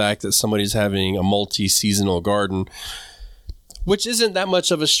to the fact that somebody's having a multi-seasonal garden, which isn't that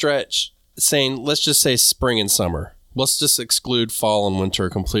much of a stretch, saying, let's just say spring and summer. Let's just exclude fall and winter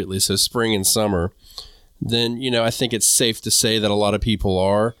completely. So spring and summer. Then, you know, I think it's safe to say that a lot of people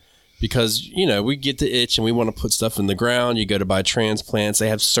are. Because, you know, we get the itch and we want to put stuff in the ground. You go to buy transplants. They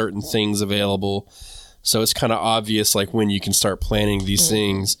have certain things available. So it's kind of obvious, like, when you can start planting these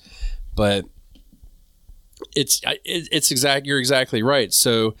things. But you're exactly right.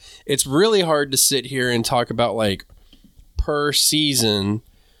 So it's really hard to sit here and talk about, like, per season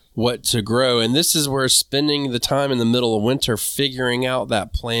what to grow. And this is where spending the time in the middle of winter figuring out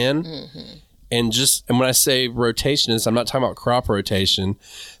that plan. And when I say rotationist, I'm not talking about crop rotation,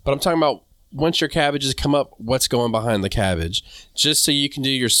 but I'm talking about once your cabbages come up, what's going behind the cabbage, just so you can do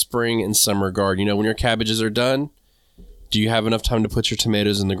your spring and summer garden. You know, when your cabbages are done, do you have enough time to put your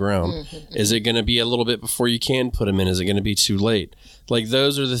tomatoes in the ground? Is it going to be a little bit before you can put them in? Is it going to be too late? Like,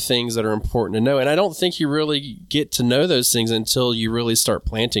 those are the things that are important to know. And I don't think you really get to know those things until you really start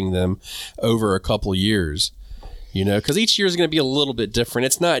planting them over a couple years. You know, because each year is going to be a little bit different.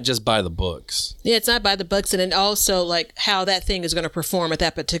 It's not just by the books. Yeah, it's not by the books. And then also, like, how that thing is going to perform at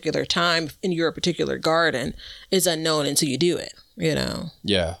that particular time in your particular garden is unknown until you do it, you know?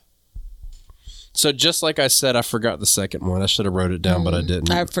 Yeah. So just like I said, I forgot the second one. I should have wrote it down, but I didn't.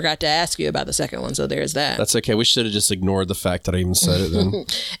 I forgot to ask you about the second one, so there's that. That's okay. We should have just ignored the fact that I even said it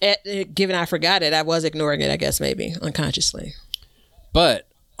then. Given I forgot it, I was ignoring it, I guess, maybe, unconsciously. But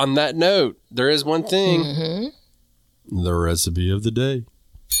on that note, there is one thing. The recipe of the day.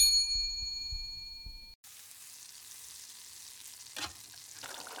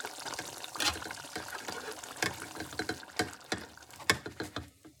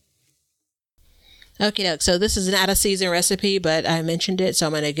 Okay, doke. So this is an out-of-season recipe, but I mentioned it, so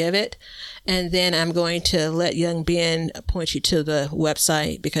I'm going to give it. And then I'm going to let young Ben point you to the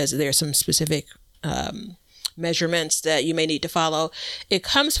website, because there's some specific measurements that you may need to follow. It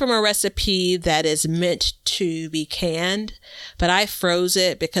comes from a recipe that is meant to be canned, but I froze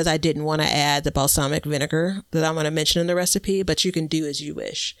it because I didn't want to add the balsamic vinegar that I'm going to mention in the recipe, but you can do as you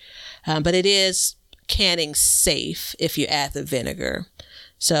wish. But it is canning safe if you add the vinegar.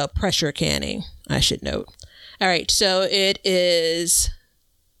 So pressure canning, I should note. All right, so it is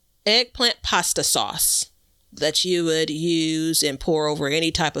eggplant pasta sauce that you would use and pour over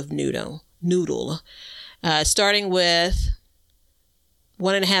any type of noodle. Starting with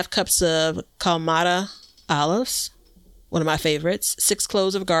 1.5 cups of Kalamata olives, one of my favorites, 6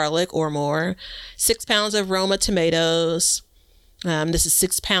 cloves of garlic or more, 6 pounds of Roma tomatoes. This is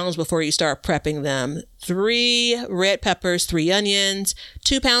 6 pounds before you start prepping them. 3 red peppers, 3 onions,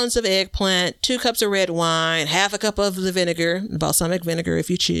 2 pounds of eggplant, 2 cups of red wine, half a cup of the vinegar, balsamic vinegar if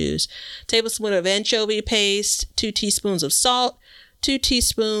you choose, tablespoon of anchovy paste, 2 teaspoons of salt, 2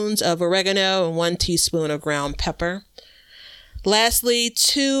 teaspoons of oregano, and 1 teaspoon of ground pepper. Lastly,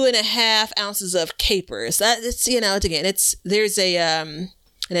 2.5 ounces of capers. There's an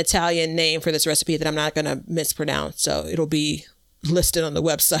Italian name for this recipe that I'm not going to mispronounce, so it'll be listed on the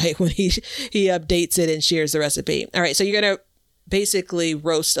website when he updates it and shares the recipe. All right, so you're going to basically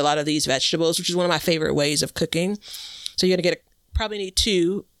roast a lot of these vegetables, which is one of my favorite ways of cooking. So you're going to probably need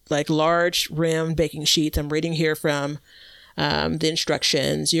 2 large rim baking sheets. I'm reading here from the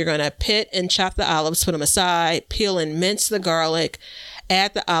instructions. You're going to pit and chop the olives, put them aside, peel and mince the garlic,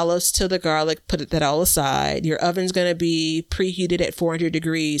 add the olives to the garlic, put that all aside. Your oven's going to be preheated at 400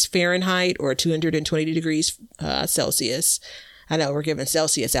 degrees Fahrenheit or 220 degrees Celsius. I know we're giving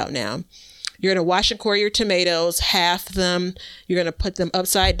Celsius out now. You're going to wash and core your tomatoes, half them. You're going to put them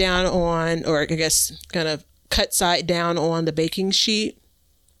upside down on, or I guess kind of cut side down on the baking sheet.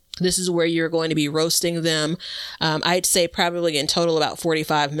 This is where you're going to be roasting them. I'd say probably in total about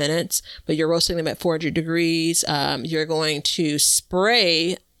 45 minutes, but you're roasting them at 400 degrees. You're going to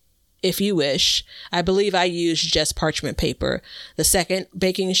spray, if you wish. I believe I used just parchment paper. The second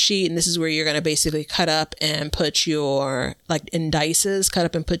baking sheet, and this is where you're going to basically cut up and put your, in dices, cut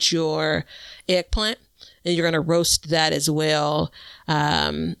up and put your eggplant. And you're going to roast that as well.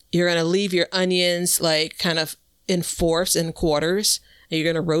 You're going to leave your onions kind of in fourths and quarters. And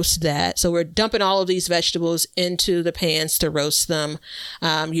you're going to roast that. So we're dumping all of these vegetables into the pans to roast them.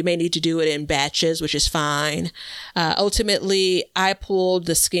 You may need to do it in batches, which is fine. Ultimately, I pulled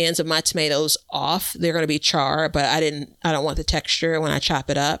the skins of my tomatoes off. They're going to be charred, but I don't want the texture when I chop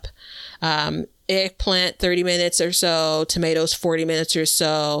it up. Eggplant, 30 minutes or so. Tomatoes, 40 minutes or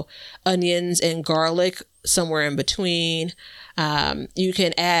so. Onions and garlic, somewhere in between. You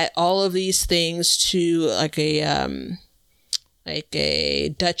can add all of these things to a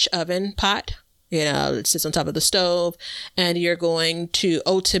Dutch oven pot, it sits on top of the stove, and you're going to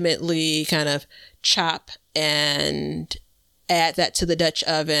ultimately kind of chop and add that to the Dutch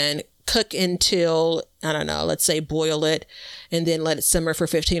oven, cook until, let's say boil it, and then let it simmer for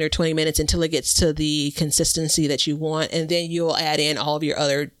 15 or 20 minutes until it gets to the consistency that you want. And then you'll add in all of your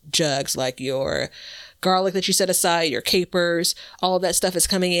other jugs, like your garlic that you set aside, your capers, all of that stuff is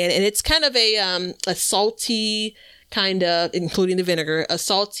coming in. And it's kind of a salty, kind of, including the vinegar, a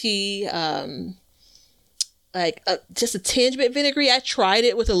salty, just a tinge bit vinegary. I tried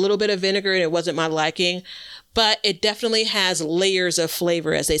it with a little bit of vinegar and it wasn't my liking, but it definitely has layers of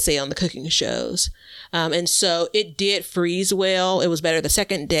flavor, as they say on the cooking shows. And so it did freeze well. It was better the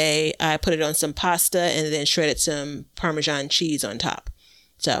second day. I put it on some pasta and then shredded some Parmesan cheese on top.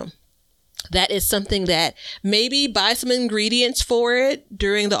 So that is something that maybe buy some ingredients for it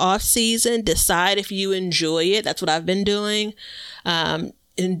during the off season. Decide if you enjoy it. That's what I've been doing. And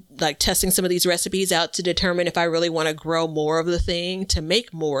testing some of these recipes out to determine if I really want to grow more of the thing to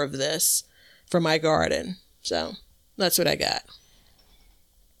make more of this for my garden. So that's what I got.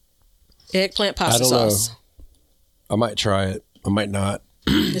 Eggplant pasta sauce. Know. I might try it. I might not.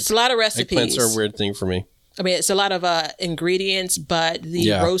 It's a lot of recipes. Eggplants are a weird thing for me. I mean, it's a lot of ingredients, but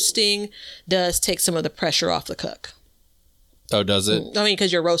the roasting does take some of the pressure off the cook. Oh, does it? I mean,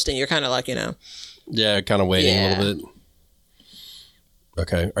 because you're roasting, you're kind of Yeah, kind of waiting a little bit.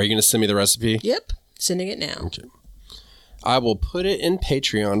 Okay. Are you going to send me the recipe? Yep. Sending it now. Okay. I will put it in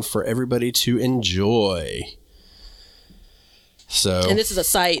Patreon for everybody to enjoy. So, and this is a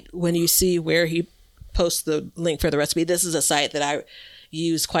site, when you see where he posts the link for the recipe, this is a site that I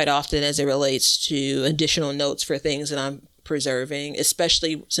use quite often as it relates to additional notes for things that I'm preserving,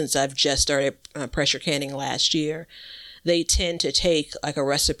 especially since I've just started pressure canning last year. They tend to take a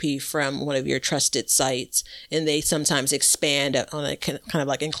recipe from one of your trusted sites, and they sometimes expand on a kind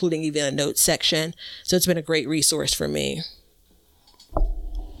of including even a notes section. So it's been a great resource for me.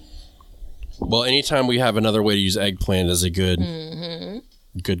 Well, anytime we have another way to use eggplant is a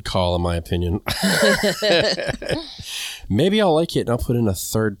good call, in my opinion. Maybe I'll like it and I'll put in a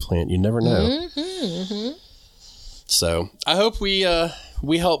third plant. You never know. So I hope we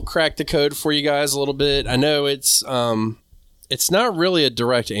help crack the code for you guys a little bit. I know it's not really a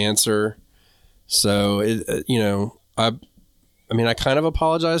direct answer. So, I I kind of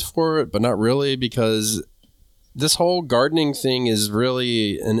apologize for it, but not really, because this whole gardening thing is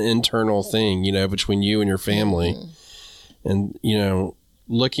really an internal thing, between you and your family. And,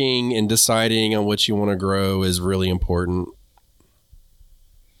 looking and deciding on what you want to grow is really important.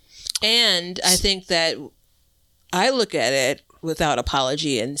 And I think that I look at it without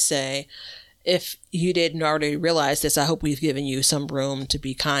apology and say, if you didn't already realize this, I hope we've given you some room to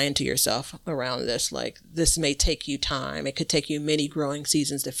be kind to yourself around this. Like, this may take you time. It could take you many growing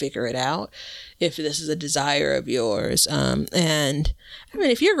seasons to figure it out if this is a desire of yours. And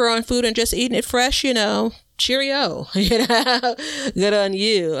if you're growing food and just eating it fresh, cheerio, good on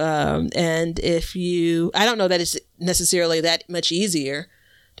you. And if I don't know that it's necessarily that much easier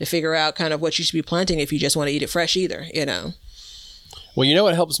to figure out kind of what you should be planting if you just want to eat it fresh either, Well,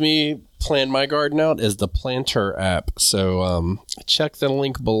 what helps me plan my garden out is the Planter app. So check the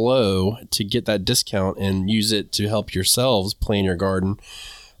link below to get that discount and use it to help yourselves plan your garden.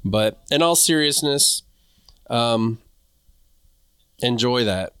 But in all seriousness, enjoy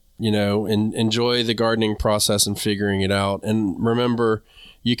that, and enjoy the gardening process and figuring it out. And remember,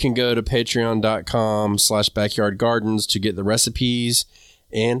 you can go to patreon.com/backyardgardens to get the recipes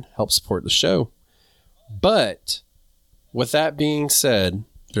and help support the show. But with that being said,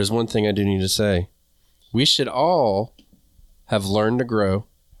 there's one thing I do need to say. We should all have learned to grow,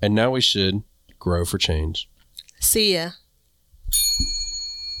 and now we should grow for change. See ya.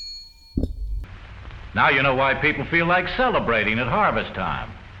 Now you know why people feel like celebrating at harvest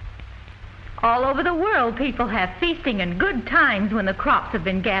time. All over the world, people have feasting and good times when the crops have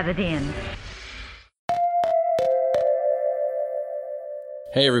been gathered in.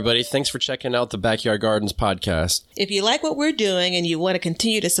 Hey, everybody. Thanks for checking out the Backyard Gardens podcast. If you like what we're doing and you want to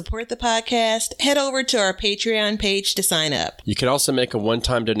continue to support the podcast, head over to our Patreon page to sign up. You can also make a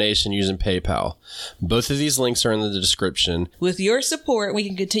one-time donation using PayPal. Both of these links are in the description. With your support, we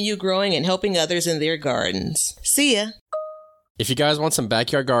can continue growing and helping others in their gardens. See ya. If you guys want some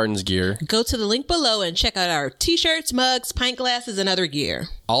Backyard Gardens gear, go to the link below and check out our t-shirts, mugs, pint glasses, and other gear.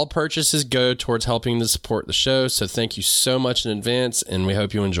 All purchases go towards helping to support the show, so thank you so much in advance, and we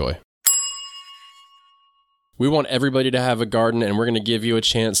hope you enjoy. We want everybody to have a garden, and we're going to give you a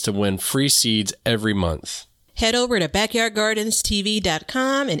chance to win free seeds every month. Head over to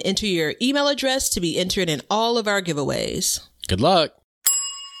backyardgardenstv.com and enter your email address to be entered in all of our giveaways. Good luck.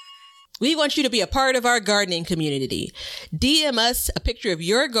 We want you to be a part of our gardening community. DM us a picture of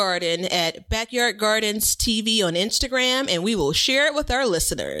your garden at Backyard Gardens TV on Instagram, and we will share it with our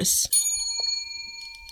listeners.